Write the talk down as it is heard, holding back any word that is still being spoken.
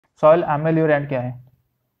Soil एमेलियोरेंट क्या है?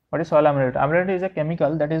 What is soil ameliorant? Ameliorant is a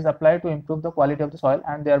chemical that is applied to improve the quality of the soil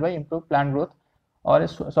and thereby improve plant growth, or a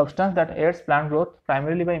substance that aids plant growth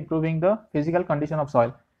primarily by improving the physical condition of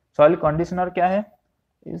soil. Soil conditioner क्या है?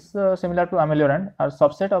 Is similar to ameliorant, a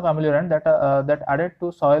subset of ameliorant that added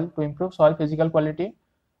to soil to improve soil physical quality,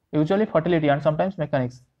 usually fertility and sometimes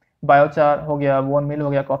mechanics. Biochar हो गया, bone meal हो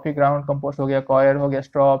गया, coffee ground compost हो गया, coir हो गया,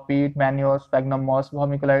 स्ट्रॉ, पीट, manure, sphagnum moss,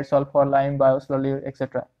 vermiculite, sulphur, lime, बायोस्लोली,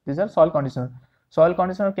 etcetera. These are soil conditioner. Soil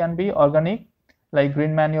conditioner can be organic like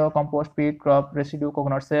green manure, compost, peat, crop residue,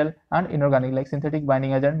 coconut shell, and inorganic like synthetic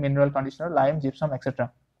binding agent, mineral conditioner, lime, gypsum, etc.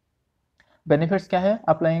 Benefits क्या है?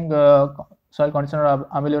 Applying soil conditioner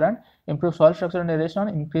ameliorant, improve soil structure and aeration,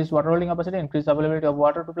 increase water holding capacity, increase availability of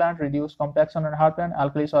water to plant, reduce compaction and hardpan,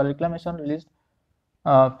 alkali soil reclamation, release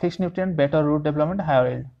fixed nutrient, better root development, higher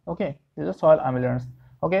yield. Okay, these are soil ameliorants.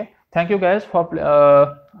 Okay, thank you guys for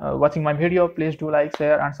watching my video. Please do like,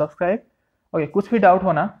 share and subscribe. Okay, कुछ भी doubt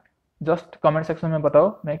हो ना just comment section में बताओ,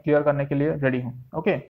 मैं clear करने के लिए रेडी हूँ. ओके.